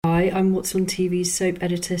Hi, I'm What's on TV's soap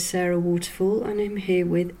editor Sarah Waterfall, and I'm here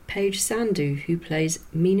with Paige Sandhu, who plays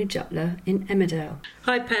Meena Jutla in Emmerdale.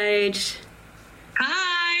 Hi, Paige.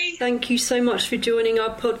 Hi. Thank you so much for joining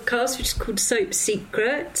our podcast, which is called Soap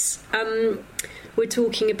Secrets. We're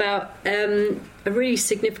talking about a really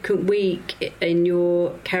significant week in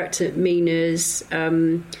your character Meena's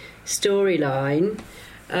storyline.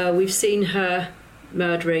 We've seen her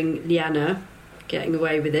murdering Liana, getting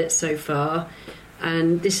away with it so far.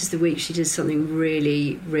 And this is the week she does something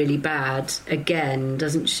really, really bad again,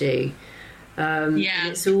 doesn't she? And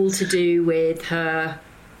it's all to do with her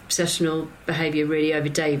obsessional behaviour really over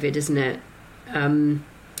David, isn't it? And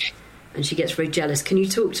she gets very jealous. Can you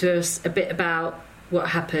talk to us a bit about what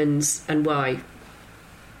happens and why?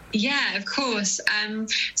 Yeah, of course.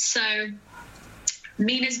 So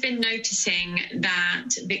Meena's been noticing that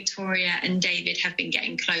Victoria and David have been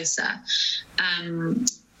getting closer.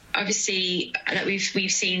 Obviously, that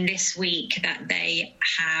we've seen this week that they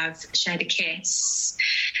have shared a kiss.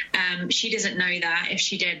 She doesn't know that. If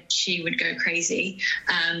she did, she would go crazy.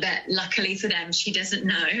 But luckily for them, she doesn't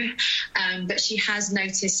know. But she has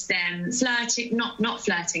noticed them flirting, not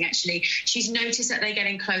flirting actually. She's noticed that they're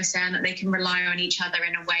getting closer and that they can rely on each other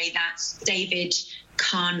in a way that David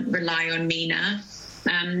can't rely on Meena.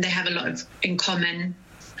 They have a lot in common.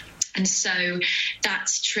 And so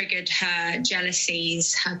that's triggered her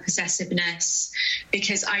jealousies, her possessiveness,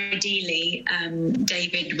 because ideally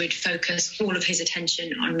David would focus all of his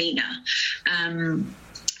attention on Meena.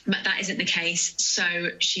 But that isn't the case.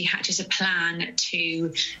 So she hatches a plan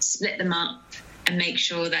to split them up and make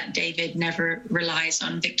sure that David never relies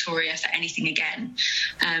on Victoria for anything again.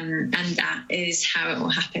 And that is how it all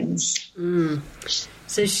happens.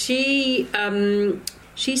 So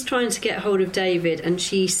she's trying to get hold of David, and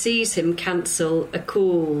she sees him cancel a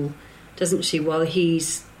call, doesn't she, while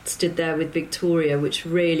he's stood there with Victoria, which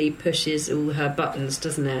really pushes all her buttons,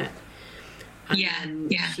 doesn't it?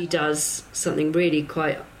 And she does something really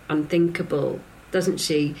quite unthinkable, doesn't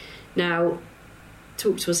she? Now,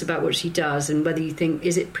 talk to us about what she does and whether you think,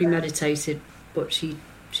 is it premeditated, what she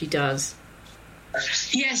does?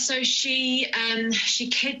 Yeah, so she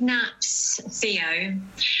kidnaps Theo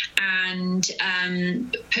and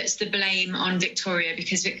puts the blame on Victoria,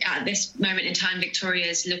 because at this moment in time Victoria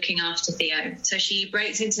is looking after Theo. So she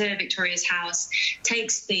breaks into Victoria's house,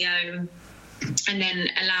 takes Theo, and then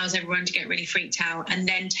allows everyone to get really freaked out, and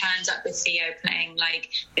then turns up with Theo playing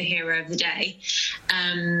like the hero of the day.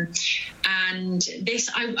 And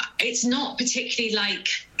it's not particularly like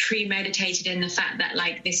premeditated in the fact that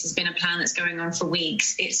like this has been a plan that's going on for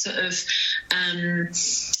weeks. It's sort of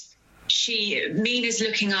Meena's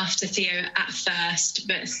looking after Theo at first,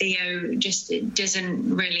 but Theo just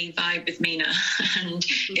doesn't really vibe with Meena and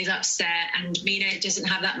is upset, and Meena doesn't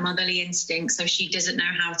have that motherly instinct, so she doesn't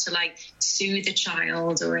know how to like soothe the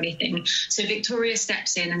child or anything. So Victoria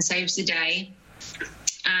steps in and saves the day.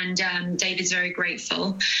 And David's very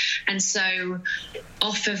grateful. And so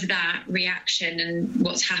off of that reaction and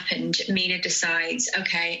what's happened, Meena decides,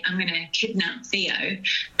 okay, I'm going to kidnap Theo.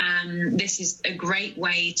 This is a great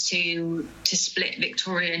way to split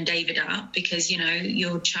Victoria and David up, because, you know,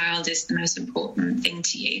 your child is the most important thing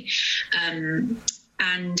to you. And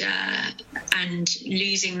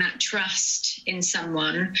losing that trust in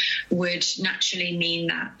someone would naturally mean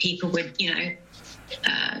that people would, you know,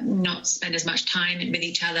 not spend as much time with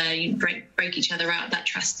each other. You break each other out. That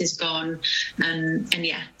trust is gone, and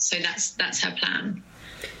so that's her plan.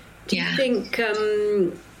 Do you think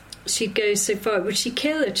she'd go so far? Would she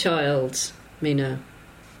kill a child, Meena?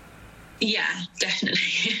 Yeah,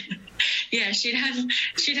 definitely. Yeah, she'd have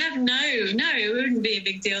no. It wouldn't be a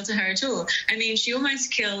big deal to her at all. I mean, she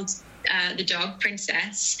almost killed the dog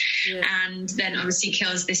Princess, and then obviously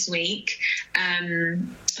kills this week.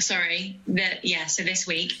 So this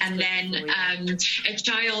week, and then a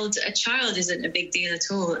child isn't a big deal at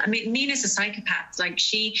all. I mean, Meena's a psychopath. Like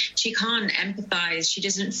she can't empathize. She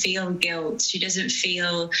doesn't feel guilt.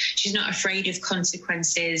 She's not afraid of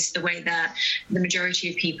consequences the way that the majority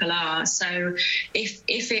of people are. So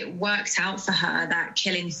if it worked out for her that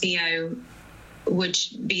killing Theo would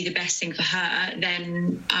be the best thing for her,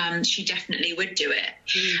 then she definitely would do it.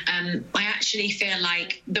 I actually feel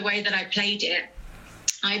like the way that I played it,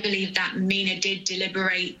 I believe that Meena did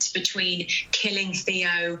deliberate between killing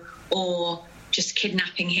Theo or just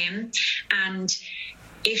kidnapping him. And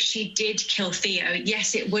if she did kill Theo,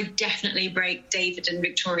 yes, it would definitely break David and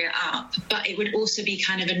Victoria up, but it would also be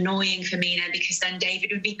kind of annoying for Meena, because then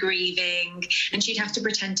David would be grieving and she'd have to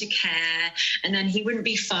pretend to care, and then he wouldn't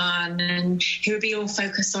be fun, and he would be all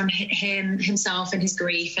focused on himself and his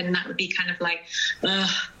grief, and that would be kind of like,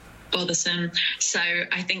 bothersome. So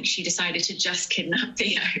I think she decided to just kidnap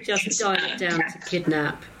Theo. Just dial it down to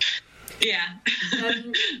kidnap. Yeah.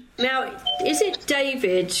 Now, is it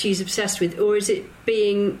David she's obsessed with, or is it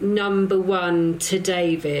being number one to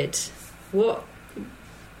David?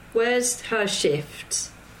 Where's her shift?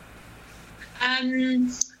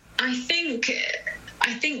 I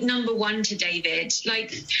think number one to David.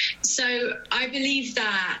 So I believe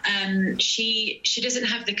that she doesn't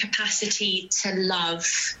have the capacity to love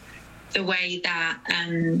the way that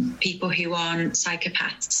people who aren't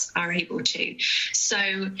psychopaths are able to.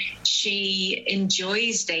 So she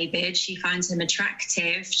enjoys David. She finds him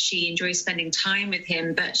attractive. She enjoys spending time with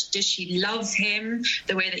him. But does she love him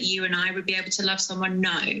the way that you and I would be able to love someone?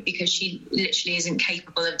 No, because she literally isn't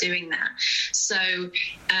capable of doing that. So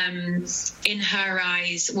in her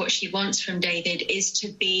eyes, what she wants from David is to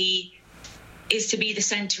be the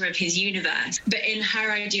center of his universe. But in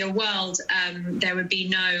her ideal world, there would be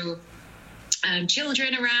no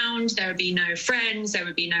children around, there would be no friends, there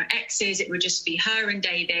would be no exes. It would just be her and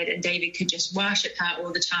David could just worship her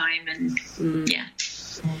all the time. And yeah.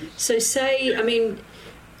 So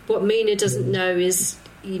what Mina doesn't know is,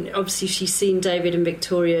 obviously she's seen David and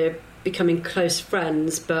Victoria becoming close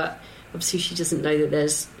friends, but obviously she doesn't know that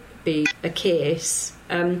there's be a kiss.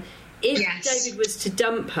 If David was to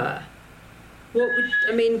dump her,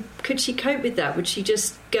 could she cope with that? Would she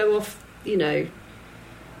just go off,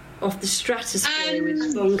 off the stratosphere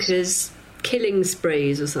with bonkers killing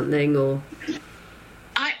sprees or something? Or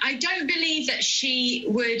I don't believe that she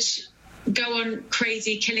would go on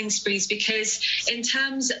crazy killing sprees, because in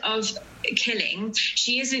terms of killing,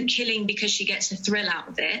 she isn't killing because she gets a thrill out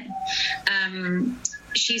of it.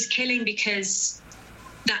 She's killing because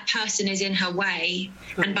that person is in her way,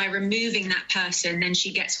 and by removing that person, then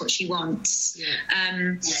she gets what she wants.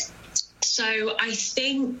 So I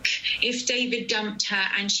think if David dumped her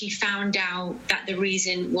and she found out that the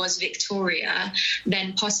reason was Victoria,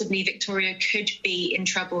 then possibly Victoria could be in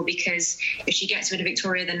trouble, because if she gets rid of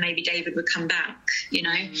Victoria, then maybe David would come back,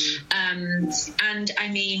 And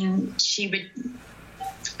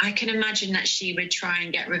I can imagine that she would try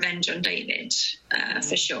and get revenge on David,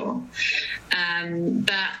 for sure.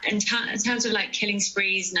 But in terms of killing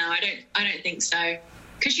sprees, no, I don't think so.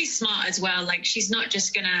 Because she's smart as well. She's not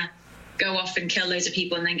just gonna go off and kill loads of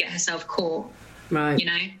people and then get herself caught. Right.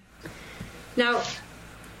 Now,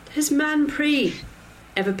 has Manpreet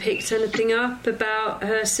ever picked anything up about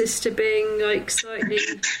her sister being slightly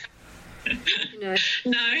No,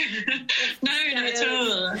 not at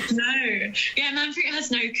all. No. Yeah, Manpreet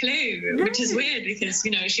has no clue, which is weird, because,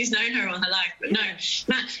 she's known her all her life. But no.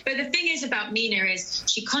 But the thing is about Mina is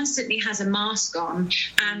she constantly has a mask on.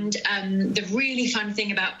 And the really fun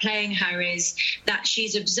thing about playing her is that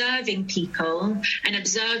she's observing people and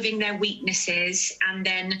observing their weaknesses. And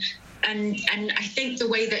I think the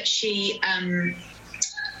way that she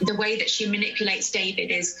manipulates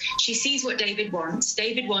David is she sees what David wants.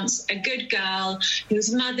 David wants a good girl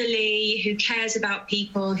who's motherly, who cares about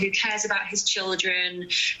people, who cares about his children,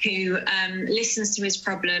 who listens to his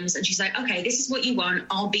problems. And she's like, okay, this is what you want.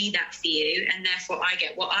 I'll be that for you. And therefore I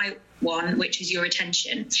get what I want, which is your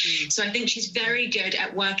attention. So I think she's very good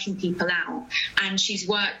at working people out. And she's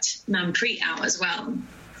worked Manpreet out as well.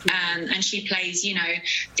 And she plays,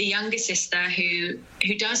 the younger sister who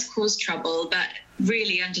does cause trouble, but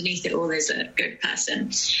really underneath it all is a good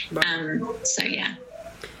person. So yeah.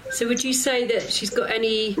 So would you say that she's got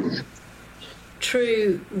any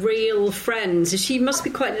true, real friends? She must be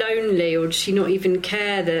quite lonely, or does she not even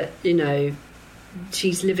care that,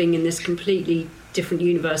 she's living in this completely different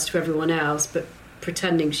universe to everyone else, but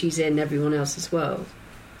pretending she's in everyone else's world?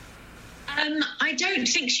 I don't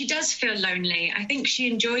think she does feel lonely. I think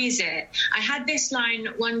she enjoys it. I had this line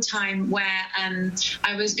one time where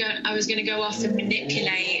I was going to go off and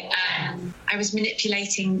manipulate. I was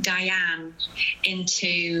manipulating Diane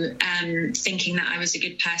into thinking that I was a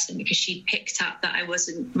good person, because she picked up that I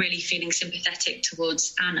wasn't really feeling sympathetic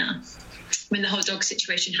towards Anna when the whole dog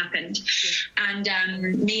situation happened. Yeah.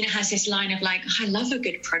 And Mina has this line of I love a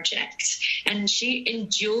good project. And she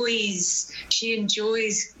enjoys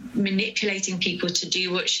manipulating people to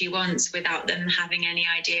do what she wants without them having any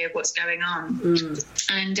idea of what's going on.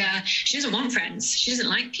 And she doesn't want friends. She doesn't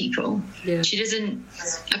like people. Yeah. She doesn't,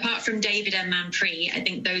 apart from David and Manpreet, I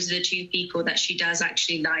think those are the two people that she does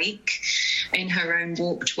actually like in her own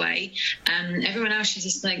warped way. Everyone else, she's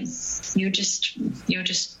just you're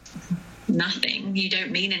just nothing. You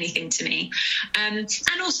don't mean anything to me. And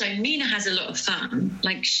also Mina has a lot of fun.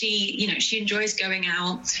 Like she enjoys going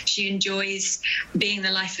out. She enjoys being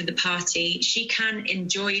the life of the party. She can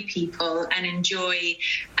enjoy people and enjoy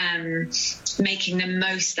making the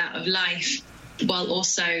most out of life, while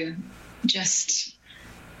also just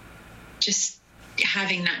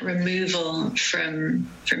having that removal from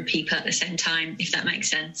people at the same time, if that makes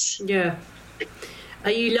sense. Yeah.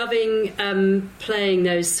 Are you loving playing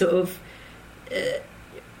those sort of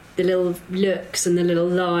the little looks and the little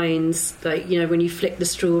lines, like, you know, when you flick the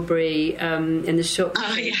strawberry in the shop?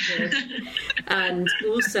 Oh, yeah. And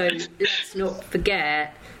also, let's not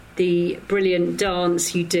forget the brilliant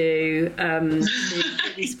dance you do,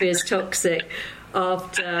 Britney Spears Toxic,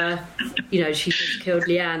 after, you know, she just killed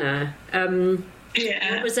Liana.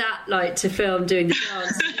 Yeah. What was that like to film doing the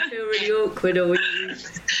dance? Did you feel really awkward, or were you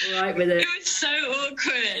all right with it? It was so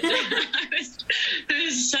awkward. It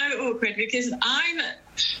was so awkward because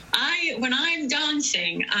when I'm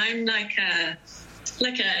dancing, I'm like a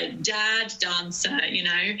dad dancer, you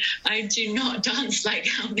know. I do not dance like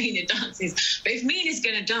how Mina dances. But if Mina's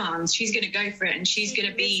going to dance, she's going to go for it, and she's going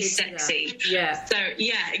to be sexy. Yeah. So,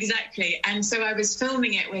 yeah, exactly. And so I was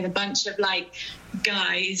filming it with a bunch of, like,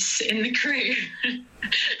 guys in the crew. And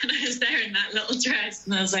I was there in that little dress,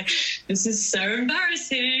 and I was like, this is so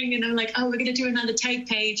embarrassing. And I'm like, oh, we're going to do another take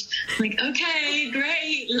page. I'm like, okay,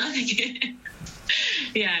 great, loving it.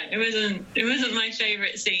 Yeah, it wasn't my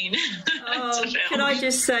favourite scene. Oh, can I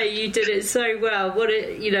just say you did it so well?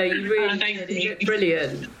 You really did it.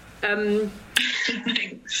 Brilliant.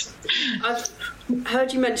 Thanks. I've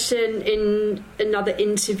heard you mention in another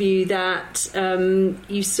interview that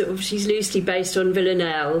she's loosely based on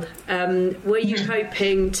Villanelle. Were you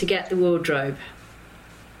hoping to get the wardrobe?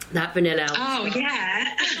 That Vanilla album? Oh,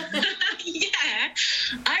 yeah. Yeah.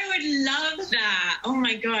 I would love that. Oh,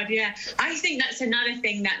 my God, yeah. I think that's another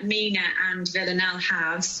thing that Mina and Villanelle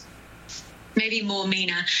have. Maybe more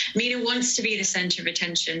Mina. Mina wants to be the centre of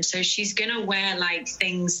attention, so she's going to wear, like,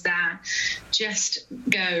 things that just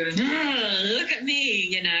go, look at me,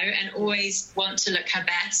 you know, and always want to look her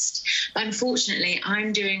best. But unfortunately,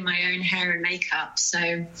 I'm doing my own hair and makeup, so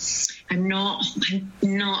I'm not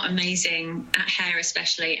amazing at hair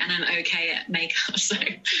especially, and I'm okay at makeup. So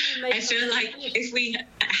I feel like if we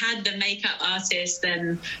had the makeup artist,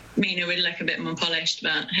 then Mina would look a bit more polished,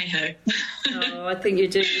 but hey-ho. Oh, I think you're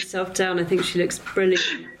doing yourself down. I think she looks brilliant.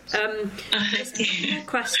 Just a couple more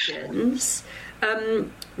questions.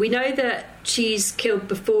 We know that she's killed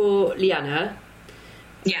before Liana.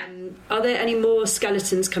 Yeah. Are there any more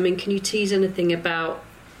skeletons coming? Can you tease anything about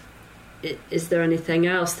it? Is there anything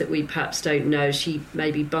else that we perhaps don't know? She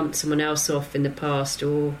maybe bumped someone else off in the past,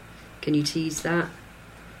 or can you tease that?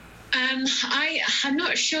 I'm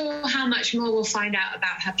not sure how much more we'll find out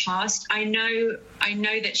about her past. I know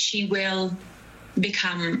that she will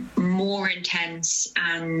become more intense,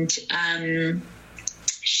 and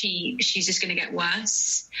she's just going to get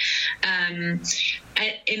worse.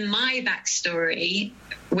 In my backstory,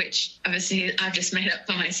 which obviously I've just made up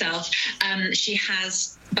for myself, she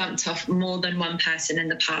has bumped off more than one person in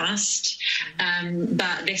the past,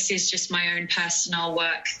 but this is just my own personal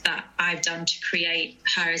work that I've done to create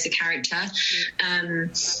her as a character.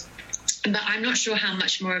 But I'm not sure how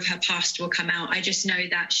much more of her past will come out. I just know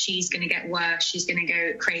that she's going to get worse, she's going to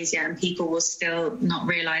go crazier, and people will still not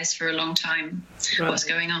realise for a long time what's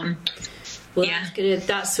going on. Well, yeah.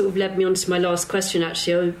 That sort of led me on to my last question,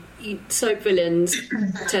 actually. Soap villains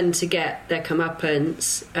tend to get their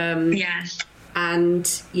comeuppance. Yeah.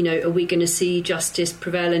 And, you know, are we going to see justice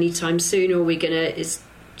prevail anytime soon, or is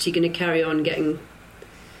she going to carry on getting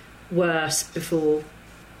worse before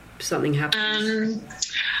something happens?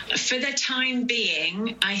 For the time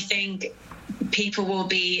being, I think people will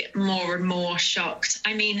be more and more shocked.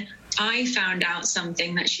 I mean, I found out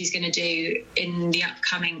something that she's going to do in the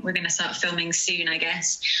upcoming, we're going to start filming soon, I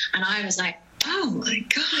guess. And I was like, oh my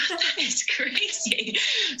God, that is crazy.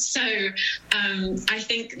 So I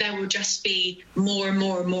think there will just be more and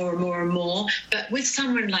more and more and more and more. But with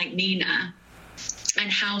someone like Mina and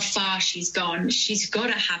how far she's gone, she's got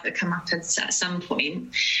to have a comeuppance at some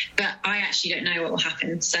point. But I actually don't know what will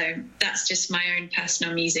happen. So that's just my own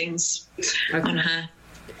personal musings on her.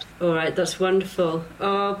 All right, that's wonderful.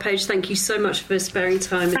 Oh, Paige, thank you so much for sparing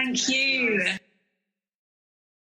time. Thank you.